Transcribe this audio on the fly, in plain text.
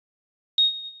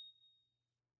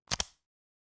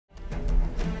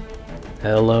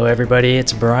Hello everybody,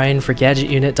 it's Brian for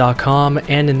GadgetUnit.com,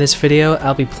 and in this video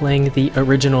I'll be playing the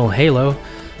original Halo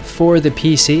for the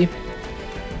PC.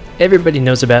 Everybody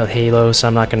knows about Halo, so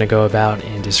I'm not going to go about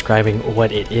and describing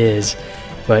what it is,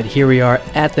 but here we are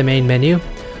at the main menu.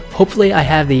 Hopefully I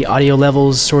have the audio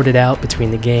levels sorted out between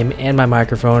the game and my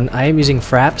microphone. I am using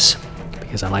Fraps,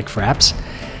 because I like Fraps.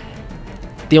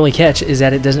 The only catch is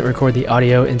that it doesn't record the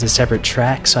audio into separate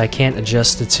tracks, so I can't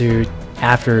adjust the two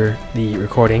after the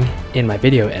recording in my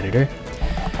video editor.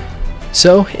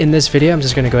 So in this video I'm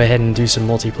just going to go ahead and do some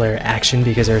multiplayer action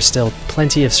because there are still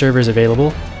plenty of servers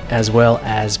available as well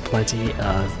as plenty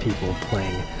of people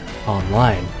playing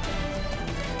online.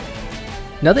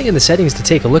 Nothing in the settings to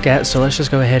take a look at, so let's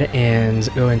just go ahead and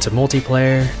go into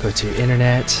multiplayer, go to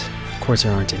internet. Of course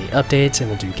there aren't any updates, and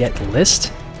we'll do get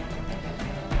list.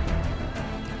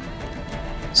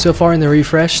 So far in the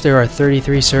refresh, there are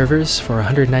 33 servers for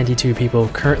 192 people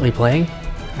currently playing.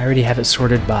 I already have it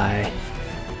sorted by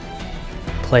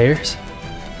players.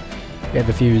 We have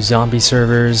a few zombie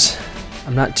servers.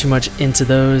 I'm not too much into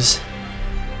those.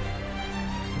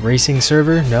 Racing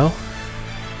server? No.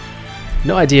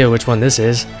 No idea which one this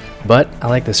is, but I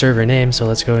like the server name, so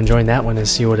let's go and join that one and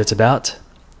see what it's about.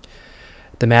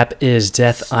 The map is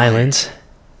Death Island,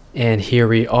 and here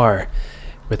we are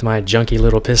with my junky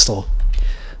little pistol.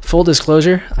 Full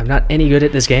disclosure, I'm not any good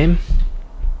at this game.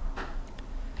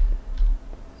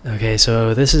 Okay,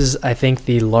 so this is, I think,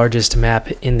 the largest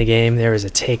map in the game. There is a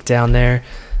takedown there.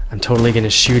 I'm totally going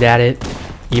to shoot at it,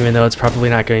 even though it's probably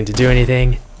not going to do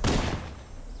anything.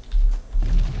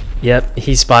 Yep,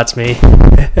 he spots me.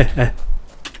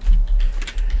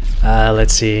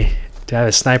 Let's see. Do I have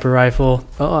a sniper rifle?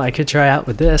 Oh, I could try out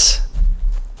with this.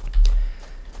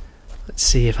 Let's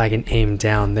see if I can aim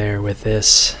down there with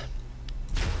this.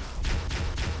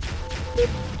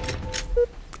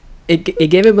 It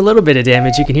gave him a little bit of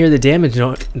damage. You can hear the damage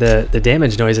the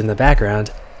damage noise in the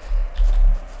background.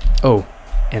 Oh,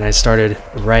 and I started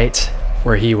right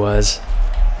where he was.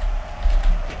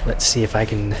 Let's see if I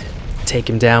can take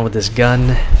him down with this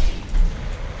gun.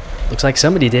 Looks like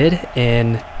somebody did,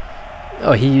 and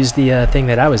oh, he used the thing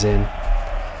that I was in.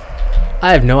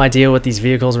 I have no idea what these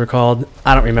vehicles were called.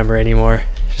 I don't remember anymore.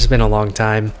 It's just been a long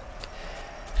time.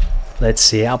 Let's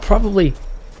see. I'll probably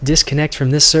disconnect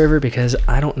from this server because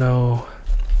I don't know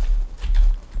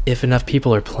if enough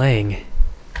people are playing,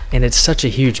 and it's such a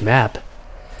huge map.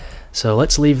 So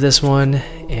let's leave this one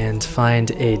and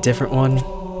find a different one.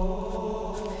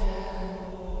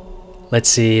 Let's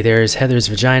see, there's Heather's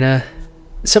Vagina.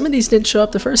 Some of these didn't show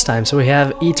up the first time, so we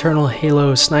have Eternal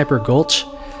Halo Sniper Gulch,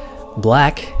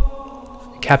 Black,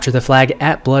 Capture the Flag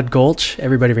at Blood Gulch,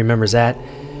 everybody remembers that.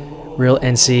 Real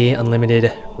NC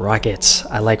Unlimited Rockets.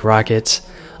 I like rockets.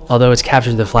 Although it's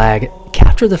Capture the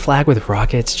Flag with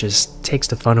rockets just takes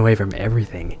the fun away from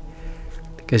everything,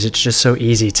 because it's just so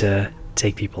easy to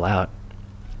take people out.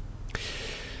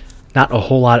 Not a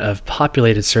whole lot of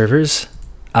populated servers.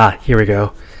 Ah, here we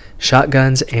go.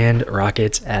 Shotguns and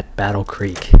rockets at Battle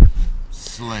Creek.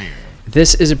 Slayer.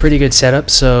 This is a pretty good setup,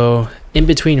 so in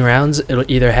between rounds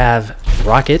it'll either have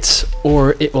rockets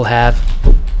or it will have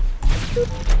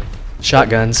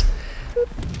shotguns.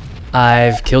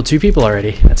 I've killed 2 people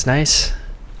already. That's nice.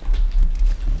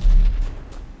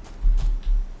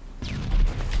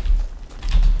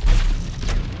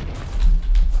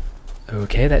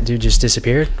 Okay, that dude just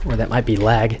disappeared, or that might be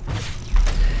lag.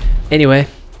 Anyway,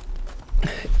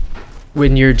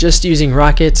 when you're just using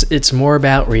rockets, it's more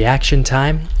about reaction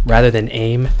time rather than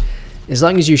aim. As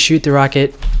long as you shoot the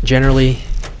rocket generally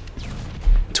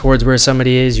towards where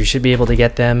somebody is, you should be able to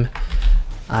get them.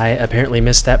 I apparently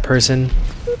missed that person,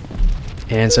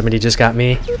 and somebody just got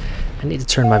me. I need to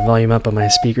turn my volume up on my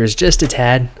speakers just a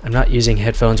tad. I'm not using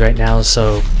headphones right now,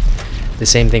 so the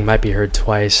same thing might be heard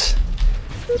twice.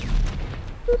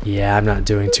 Yeah, I'm not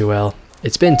doing too well.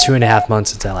 It's been 2.5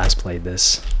 months since I last played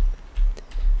this.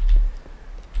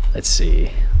 Let's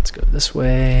see. Let's go this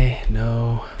way.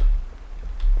 No.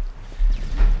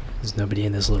 There's nobody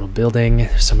in this little building.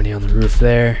 There's somebody on the roof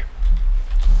there.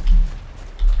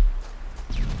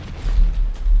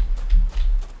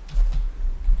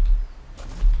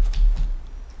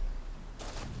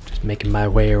 Making my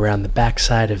way around the back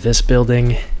side of this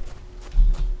building.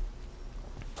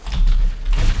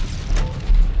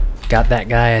 Got that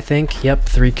guy, I think. Yep,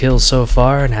 3 kills so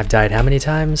far, and I've died how many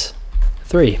times?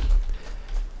 3.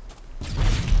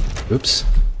 Oops.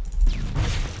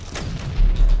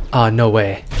 Oh, no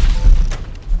way.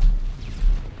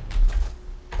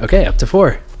 Okay, up to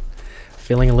 4.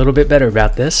 Feeling a little bit better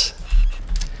about this.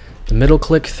 The middle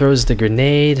click throws the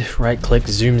grenade, right click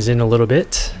zooms in a little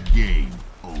bit,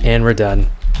 and we're done.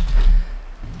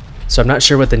 So I'm not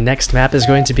sure what the next map is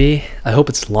going to be. I hope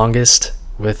it's longest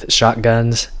with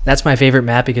shotguns. That's my favorite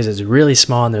map because it's really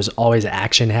small and there's always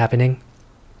action happening.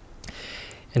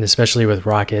 And especially with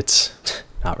rockets,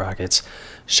 not rockets,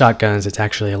 shotguns, it's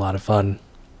actually a lot of fun.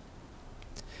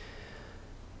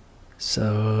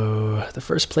 So the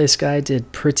first place guy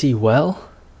did pretty well.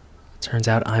 Turns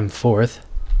out I'm fourth.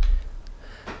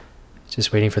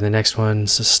 Just waiting for the next one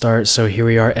to start. So here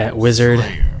we are at Wizard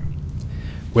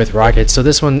with rockets. So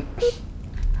this one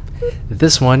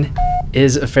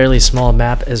is a fairly small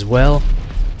map as well.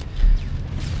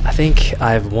 I think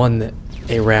I've won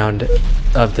a round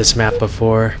of this map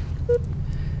before.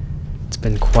 It's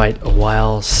been quite a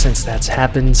while since that's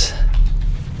happened.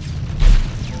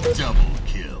 Double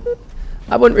kill.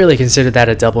 I wouldn't really consider that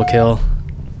a double kill.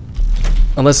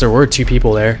 Unless there were two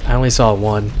people there. I only saw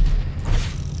one.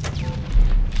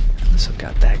 So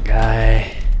got that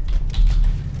guy.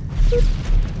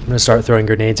 I'm gonna start throwing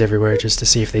grenades everywhere just to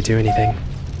see if they do anything.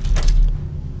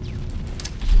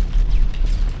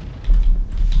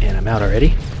 And I'm out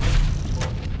already.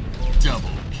 Double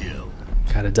kill.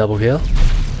 Got a double kill.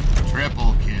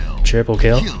 Triple kill. Triple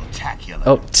kill. Kill-tacular.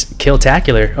 Oh,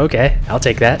 kill-tacular. Okay, I'll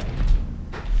take that.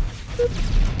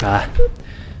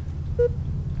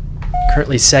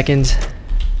 Currently second.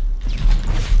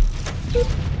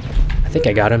 I think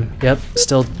I got him. Yep,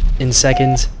 still in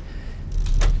second.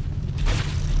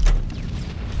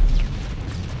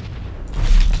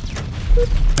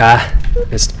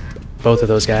 Missed both of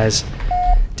those guys.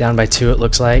 Down by 2 it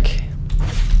looks like.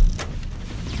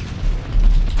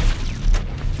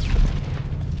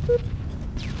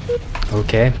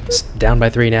 Okay, it's down by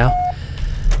 3 now.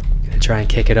 Gonna try and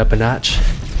kick it up a notch.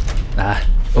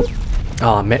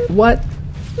 Oh man, what?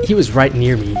 He was right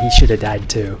near me. He should have died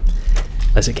too.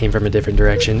 Unless it came from a different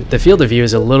direction. The field of view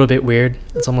is a little bit weird.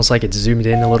 It's almost like it's zoomed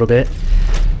in a little bit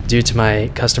due to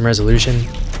my custom resolution.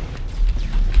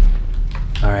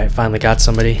 Alright, finally got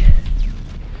somebody.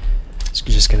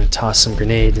 Just gonna toss some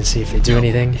grenades and see if they do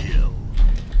anything.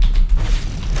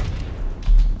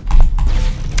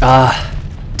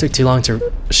 Took too long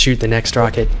to shoot the next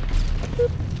rocket.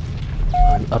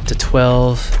 I'm up to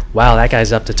 12. Wow, that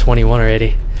guy's up to 21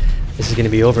 already. This is gonna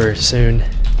be over soon.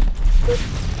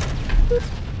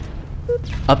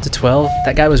 Up to 12?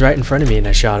 That guy was right in front of me and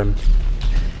I shot him.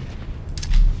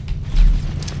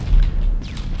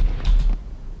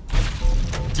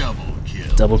 Double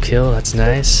kill. Double kill, that's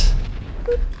nice.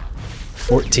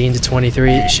 14 to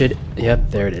 23 should, yep,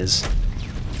 there it is.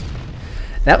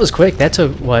 That was quick. That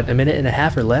took, what, a minute and a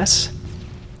half or less?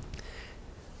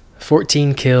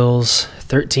 14 kills,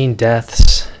 13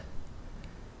 deaths.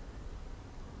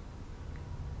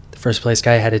 The first place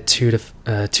guy had a 2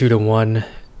 to 1,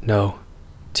 no,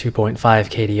 2.5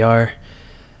 KDR.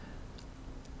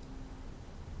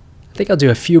 I think I'll do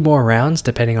a few more rounds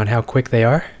depending on how quick they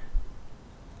are.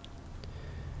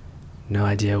 No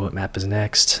idea what map is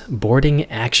next. Boarding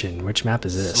action. Which map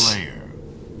is this? Slayer.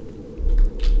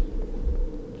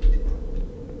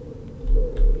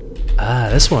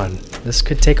 This one. This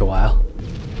could take a while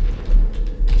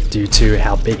due to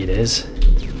how big it is.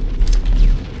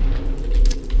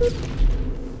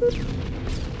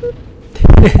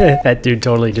 That dude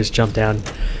totally just jumped down.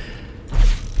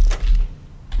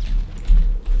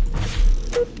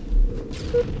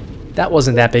 That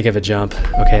wasn't that big of a jump.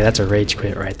 Okay, that's a rage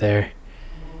quit right there.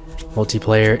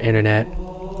 Multiplayer, internet.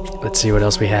 Let's see what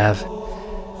else we have.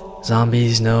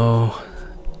 Zombies, no.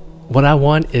 What I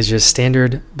want is just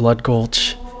standard Blood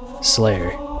Gulch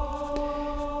Slayer.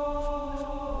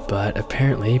 But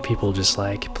apparently people just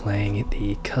like playing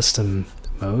the custom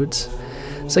modes.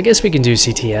 So I guess we can do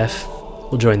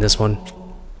CTF. We'll join this one.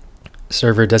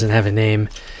 Server doesn't have a name.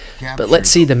 But let's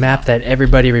see the map that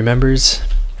everybody remembers.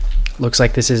 Looks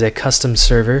like this is a custom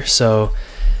server, so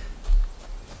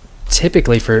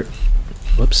typically for...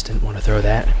 Whoops, didn't want to throw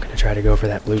that. I'm going to try to go for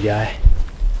that blue guy.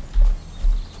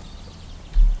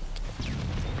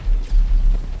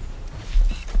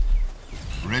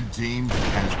 Red team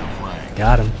has the flag.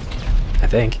 Got him, I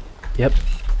think. Yep.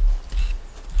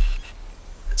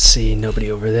 Let's see,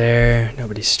 nobody over there.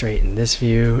 Nobody straight in this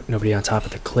view. Nobody on top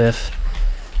of the cliff.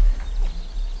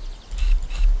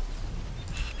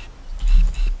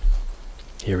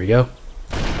 Here we go.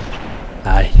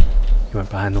 Aye. He went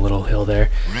behind the little hill there.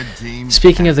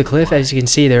 Speaking of the cliff, as you can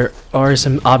see, there are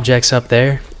some objects up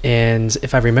there. And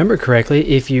if I remember correctly,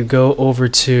 if you go over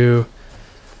to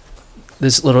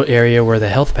this little area where the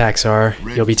health packs are,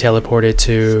 you'll be teleported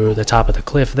to the top of the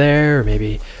cliff there, or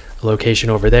maybe a location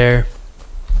over there.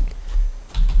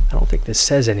 I don't think this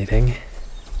says anything.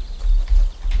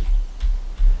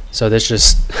 So this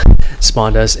just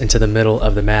spawned us into the middle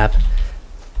of the map.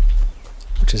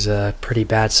 which is a pretty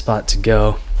bad spot to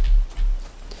go.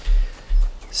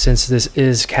 Since this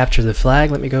is capture the flag,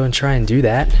 let me go and try and do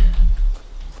that.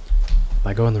 Am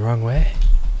I going the wrong way?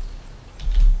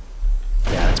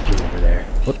 Yeah, that's blue over there.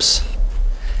 Whoops.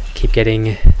 Keep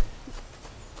getting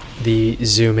the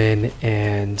zoom in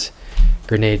and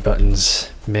grenade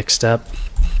buttons mixed up.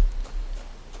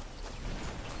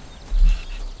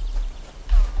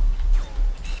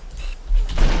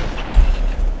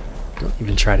 Don't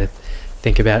even try to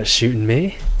think about shooting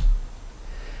me.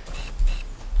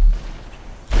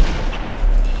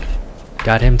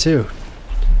 Got him too.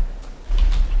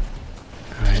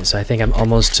 Alright, so I think I'm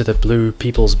almost to the blue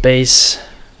people's base.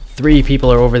 3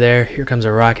 people are over there. Here comes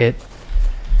a rocket.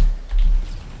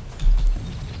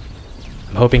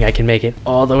 I'm hoping I can make it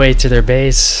all the way to their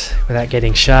base without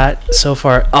getting shot. So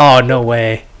far, oh, no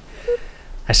way.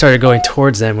 I started going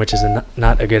towards them, which is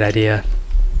not a good idea.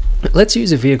 Let's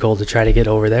use a vehicle to try to get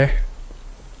over there.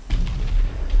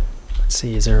 Let's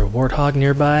see, is there a Warthog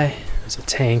nearby? There's a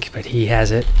tank, but he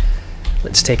has it.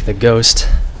 Let's take the Ghost.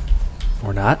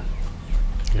 Or not.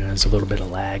 You know, there's a little bit of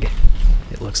lag,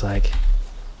 it looks like.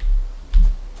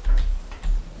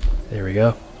 There we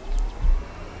go.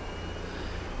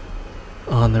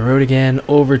 On the road again,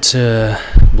 over to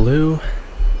blue.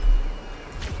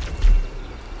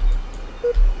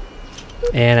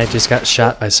 And I just got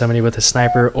shot by somebody with a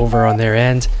sniper over on their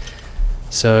end.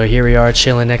 So here we are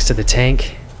chilling next to the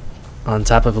tank on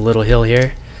top of a little hill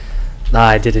here. Ah,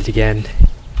 I did it again.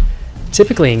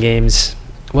 Typically in games,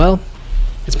 well,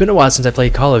 it's been a while since I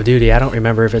played Call of Duty. I don't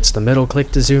remember if it's the middle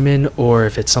click to zoom in or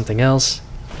if it's something else.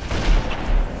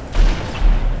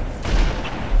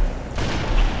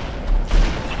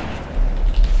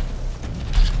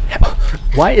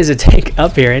 Why is a tank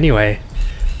up here anyway?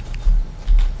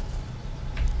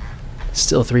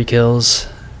 Still 3 kills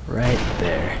right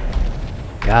there.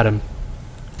 Got him.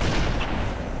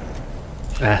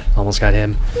 Ah, almost got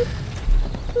him.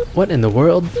 What in the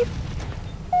world?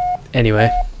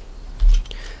 Anyway,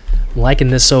 I'm liking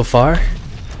this so far.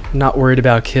 Not worried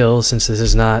about kills since this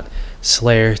is not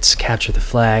Slayer, it's capture the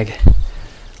flag.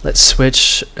 Let's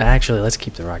switch. Actually, let's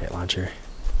keep the rocket launcher.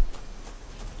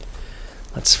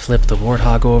 Let's flip the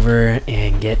Warthog over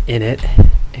and get in it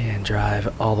and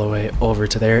drive all the way over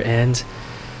to their end.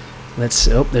 Let's,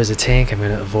 oh, there's a tank. I'm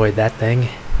going to avoid that thing.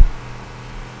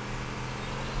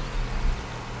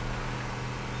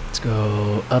 Let's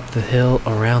go up the hill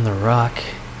around the rock.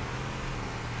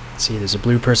 See, there's a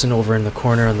blue person over in the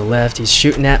corner on the left. He's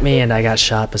shooting at me and I got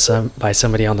shot by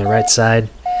somebody on the right side.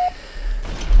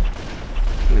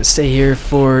 I'm going to stay here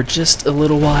for just a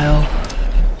little while.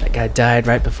 That guy died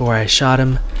right before I shot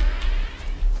him.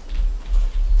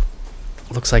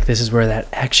 Looks like this is where that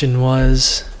action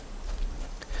was.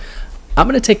 I'm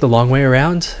going to take the long way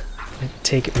around.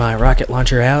 Take my rocket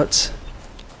launcher out.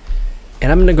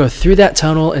 And I'm going to go through that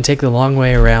tunnel and take the long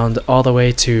way around all the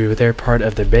way to their part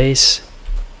of the base.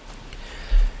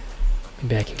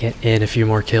 Maybe I can get in a few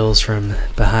more kills from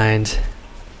behind.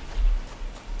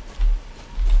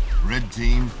 Red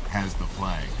team has the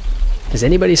flag. Has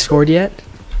anybody scored yet?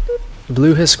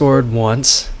 Blue has scored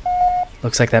once.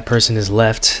 Looks like that person is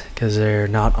left because they're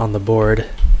not on the board.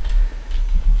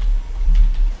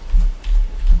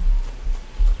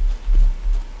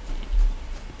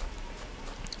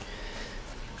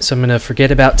 So I'm going to forget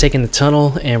about taking the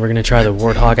tunnel and we're going to try the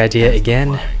Warthog idea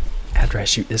again after I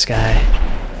shoot this guy.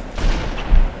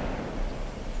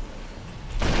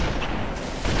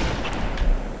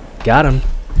 Got him.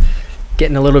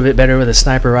 Getting a little bit better with a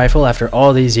sniper rifle after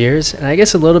all these years, and I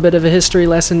guess a little bit of a history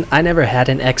lesson. I never had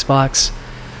an Xbox,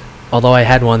 although I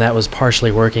had one that was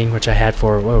partially working, which I had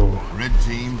for Red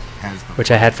team has the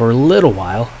which I had for a little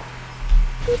while.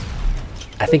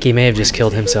 I think he may have just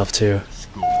killed himself too.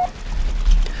 score.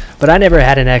 But I never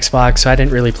had an Xbox, so I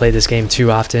didn't really play this game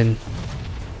too often.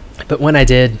 But when I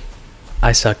did,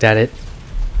 I sucked at it.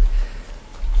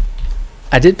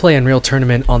 I did play Unreal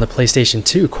Tournament on the PlayStation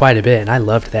 2 quite a bit, and I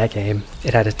loved that game.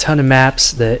 It had a ton of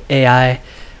maps. The AI,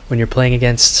 when you're playing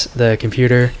against the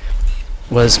computer,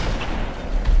 was...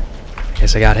 I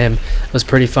guess I got him. Was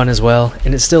pretty fun as well,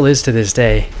 and it still is to this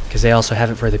day, because they also have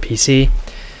it for the PC.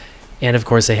 And of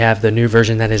course they have the new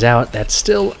version that is out that's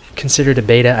still considered a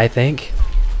beta, I think.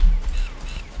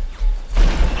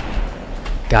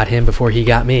 Got him before he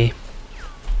got me.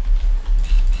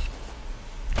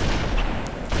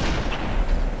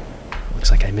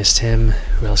 Looks like I missed him.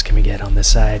 Who else can we get on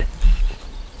this side?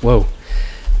 Whoa,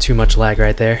 too much lag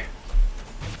right there.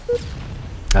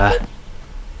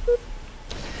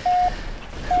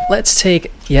 Let's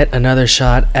take yet another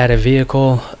shot at a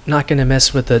vehicle. Not gonna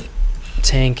mess with the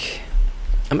tank.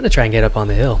 I'm gonna try and get up on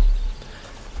the hill.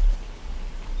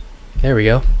 There we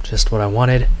go. Just what I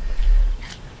wanted.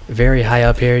 Very high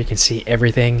up here. You can see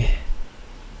everything.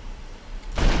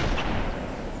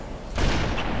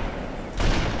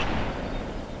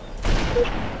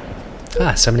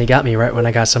 Ah, somebody got me right when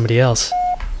I got somebody else.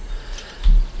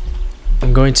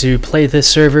 I'm going to play this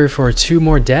server for 2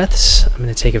 more deaths. I'm going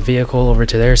to take a vehicle over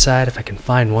to their side if I can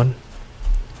find one.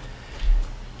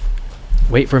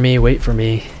 Wait for me, wait for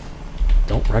me.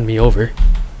 Don't run me over.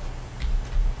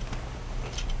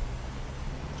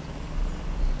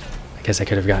 I guess I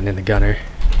could have gotten in the gunner,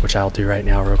 which I'll do right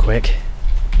now real quick.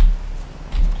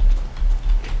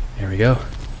 There we go.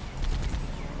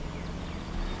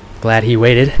 Glad he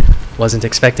waited. Wasn't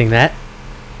expecting that.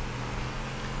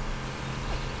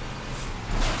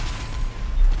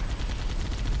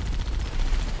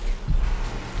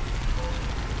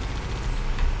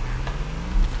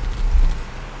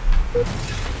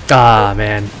 Ah,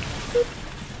 man.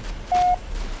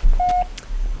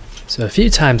 So a few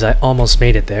times I almost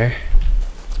made it there.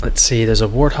 Let's see, there's a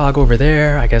warthog over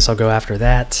there. I guess I'll go after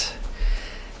that.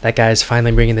 That guy's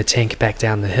finally bringing the tank back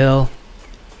down the hill.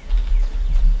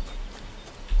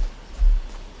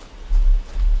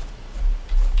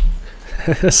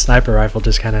 The sniper rifle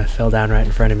just kind of fell down right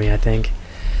in front of me, I think.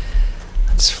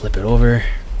 Let's flip it over.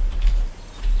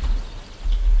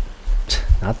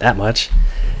 Not that much.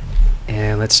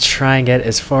 And let's try and get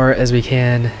as far as we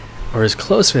can, or as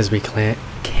close as we can.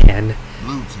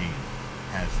 Blue team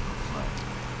has the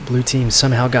flag. Blue team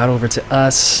somehow got over to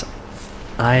us.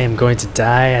 I am going to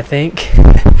die, I think.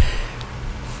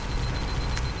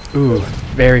 Ooh,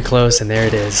 very close, and there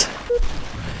it is.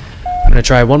 I'm going to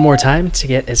try one more time to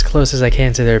get as close as I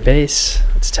can to their base.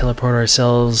 Let's teleport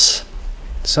ourselves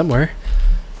somewhere.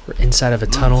 We're inside of a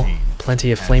tunnel.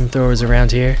 Plenty of flamethrowers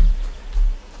around here.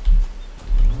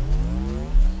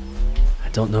 I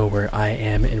don't know where I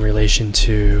am in relation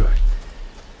to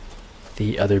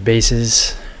the other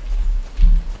bases.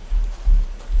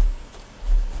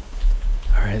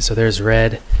 Alright, so there's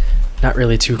red. Not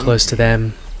really too close to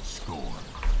them.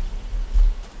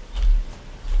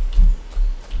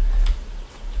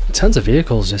 Tons of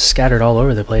vehicles just scattered all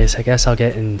over the place. I guess I'll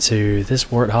get into this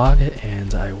warthog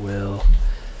and I will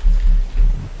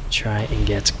try and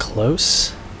get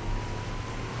close.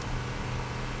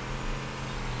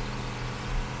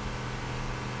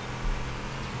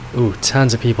 Ooh,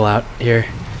 tons of people out here.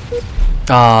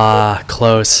 Ah,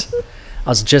 close. I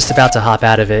was just about to hop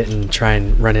out of it and try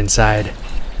and run inside.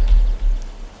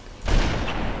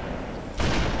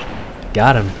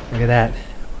 Got him. Look at that.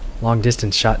 Long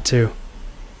distance shot too.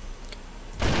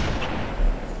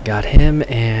 Got him,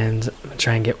 and I'm gonna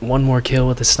try and get one more kill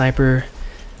with the sniper.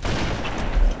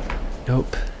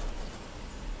 Nope.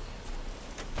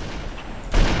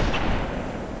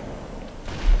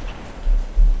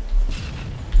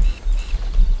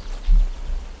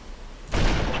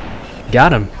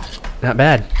 Got him. Not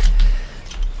bad.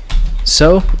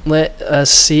 So, let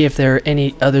us see if there are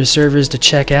any other servers to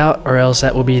check out, or else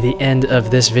that will be the end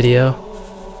of this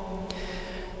video.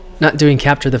 Not doing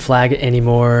capture the flag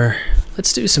anymore.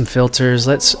 Let's do some filters.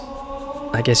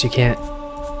 I guess you can't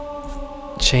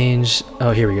change.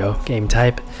 Oh, here we go. Game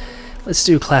type. Let's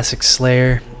do classic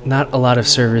Slayer. Not a lot of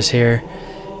servers here.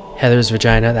 Heather's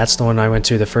Vagina. That's the one I went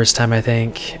to the first time, I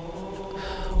think.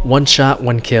 One shot,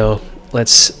 one kill.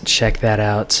 Let's check that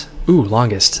out. Ooh,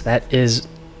 longest. That is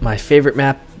my favorite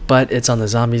map, but it's on the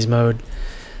zombies mode.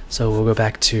 So we'll go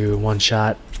back to one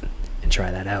shot and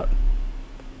try that out.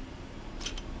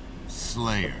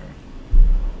 Slayer.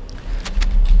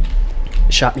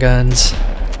 Shotguns.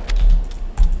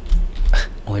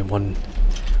 Only one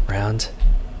round.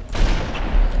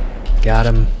 Got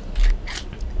him.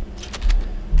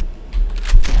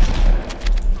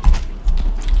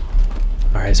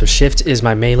 Alright, so shift is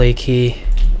my melee key.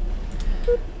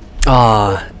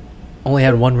 Ah, only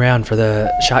had one round for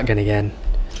the shotgun again.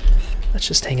 Let's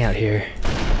just hang out here.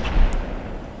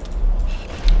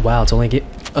 Wow, it's only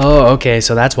oh, okay,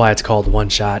 so that's why it's called one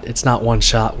shot. It's not one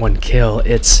shot, one kill.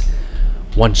 It's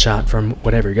one shot from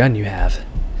whatever gun you have.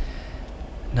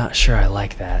 Not sure I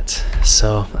like that,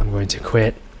 so I'm going to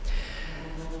quit.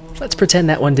 Let's pretend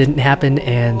that one didn't happen,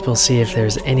 and we'll see if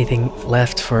there's anything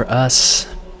left for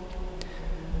us.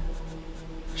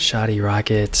 Shoddy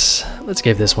rockets. Let's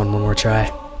give this one more try.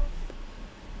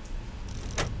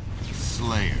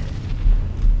 Slayer.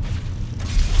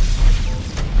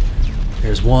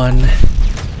 There's one.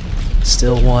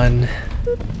 Still one.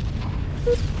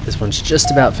 This one's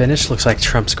just about finished. Looks like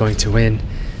Trump's going to win.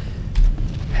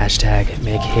 Hashtag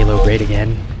make Halo great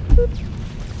again.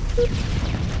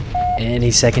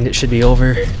 Any second it should be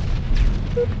over.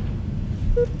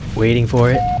 Waiting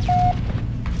for it.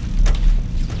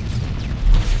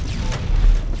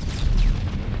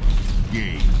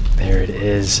 There it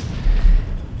is.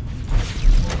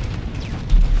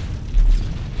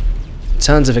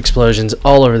 Tons of explosions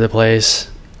all over the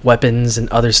place. Weapons and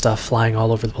other stuff flying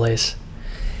all over the place.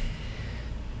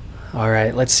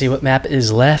 Alright, let's see what map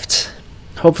is left.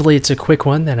 Hopefully it's a quick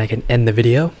one, then I can end the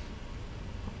video.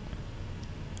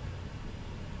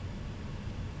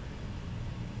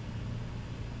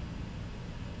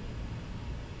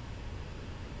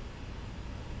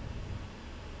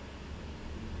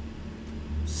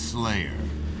 Slayer.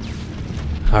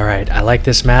 Alright, I like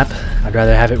this map. I'd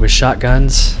rather have it with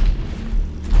shotguns.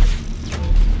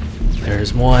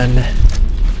 There's one.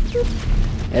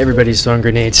 Everybody's throwing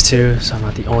grenades too, so I'm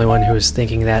not the only one who was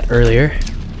thinking that earlier.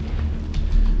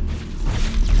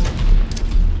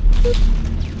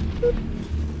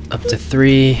 Up to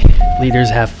 3. Leaders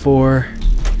have 4.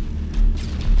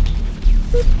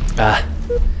 Ah,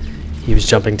 he was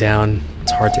jumping down.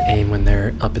 It's hard to aim when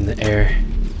they're up in the air.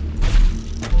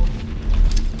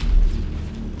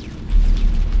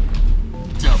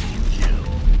 Double kill.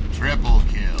 Triple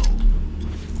kill.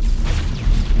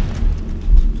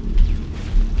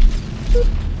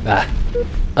 Ah,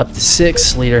 up to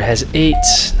 6. Leader has 8.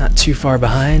 Not too far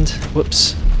behind.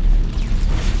 Whoops.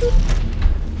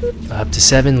 Up to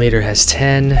 7. Leader has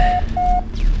 10.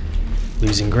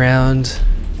 Losing ground.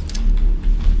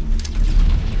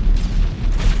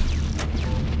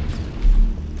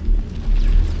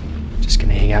 Just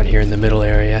gonna hang out here in the middle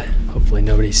area. Hopefully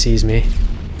nobody sees me.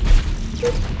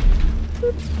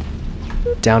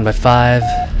 Down by 5.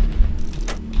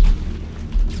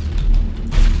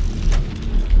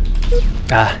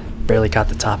 Ah, barely caught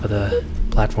the top of the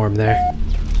platform there.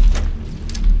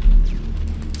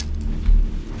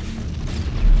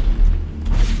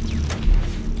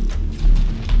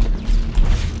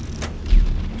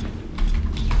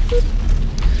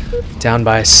 Down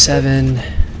by 7.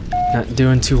 Not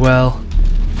doing too well.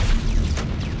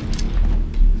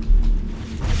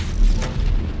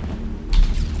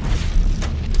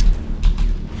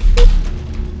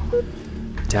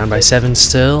 Down by 7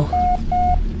 still.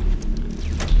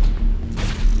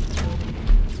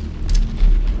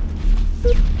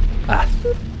 Ah.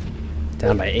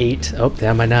 Down by 8. Oh,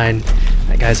 down by 9.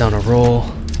 That guy's on a roll.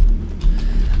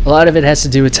 A lot of it has to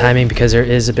do with timing because there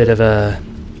is a bit of a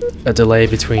delay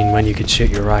between when you can shoot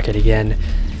your rocket again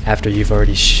after you've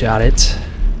already shot it.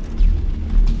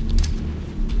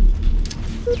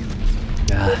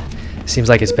 Seems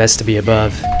like it's best to be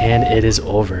above, and it is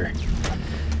over.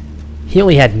 He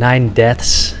only had 9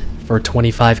 deaths for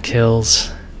 25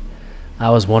 kills. I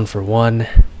was 1 for 1.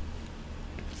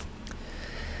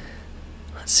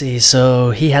 Let's see,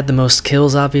 so he had the most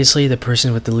kills, obviously. The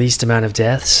person with the least amount of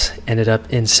deaths ended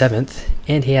up in 7th,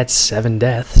 and he had 7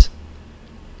 deaths.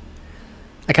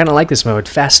 I kind of like this mode.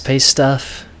 Fast-paced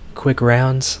stuff, quick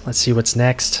rounds. Let's see what's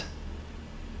next.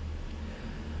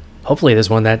 Hopefully there's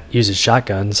one that uses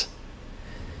shotguns.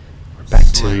 We're back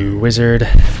to Wizard,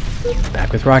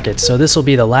 back with rockets. So this will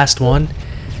be the last one.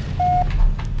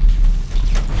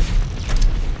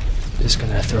 Just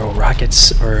gonna throw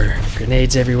rockets or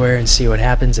grenades everywhere and see what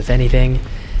happens, if anything.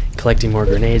 Collecting more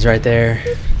grenades right there.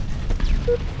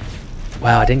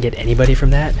 Wow, I didn't get anybody from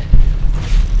that.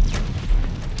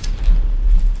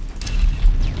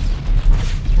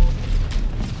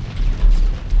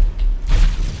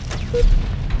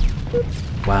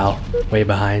 Wow, way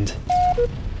behind.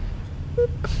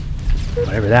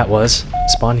 Whatever that was.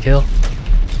 Spawn kill.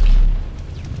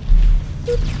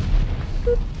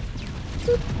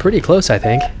 Pretty close, I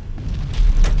think.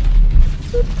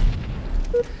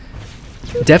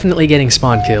 Definitely getting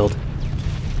spawn killed.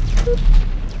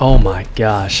 Oh my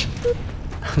gosh.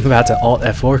 I'm about to Alt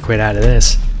F4 quit out of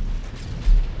this.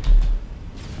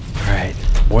 Alright,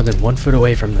 more than 1 foot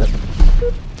away from the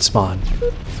spawn.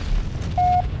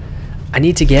 I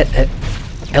need to get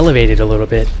elevated a little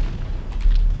bit,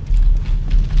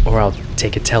 or I'll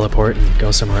take a teleport and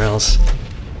go somewhere else.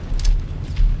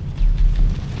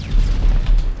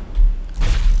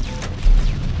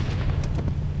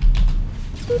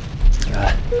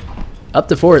 Up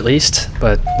to 4 at least,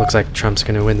 but looks like Trump's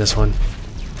gonna win this one.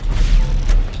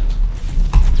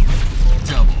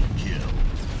 Double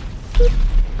kill.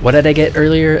 What did I get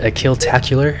earlier? A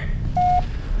kill-tacular?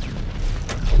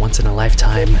 Once in a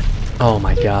lifetime. Oh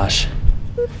my gosh.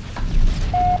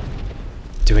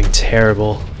 Doing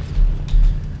terrible.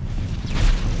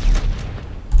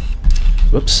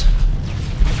 Whoops.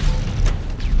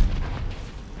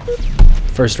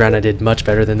 First round I did much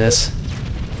better than this.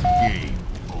 Game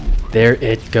over. There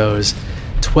it goes.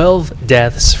 12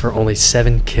 deaths for only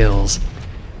 7 kills.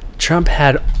 Trump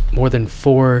had more than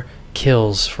 4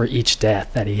 kills for each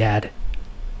death that he had.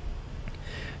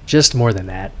 Just more than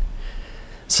that.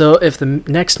 So if the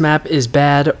next map is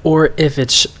bad or if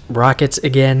it's rockets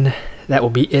again, that will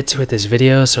be it with this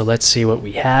video. So let's see what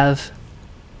we have.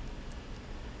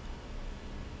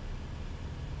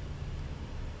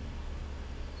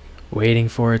 Waiting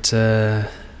for it to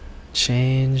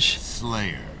change.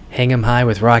 Slayer. Hang 'em high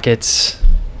with rockets.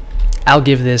 I'll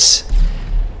give this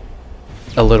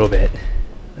a little bit.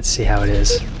 Let's see how it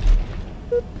is.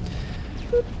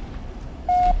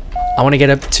 I want to get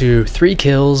up to 3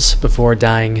 kills before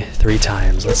dying 3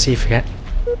 times. Let's see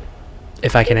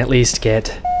if I can at least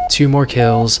get 2 more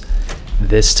kills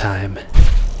this time.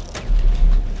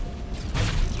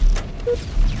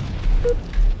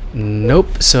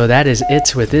 Nope, so that is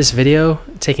it with this video,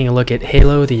 taking a look at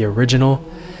Halo, the original.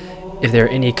 If there are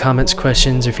any comments,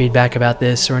 questions, or feedback about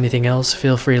this or anything else,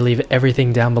 feel free to leave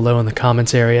everything down below in the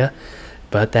comments area.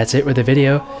 But that's it with the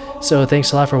video, so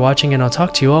thanks a lot for watching, and I'll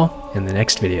talk to you all in the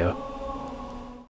next video.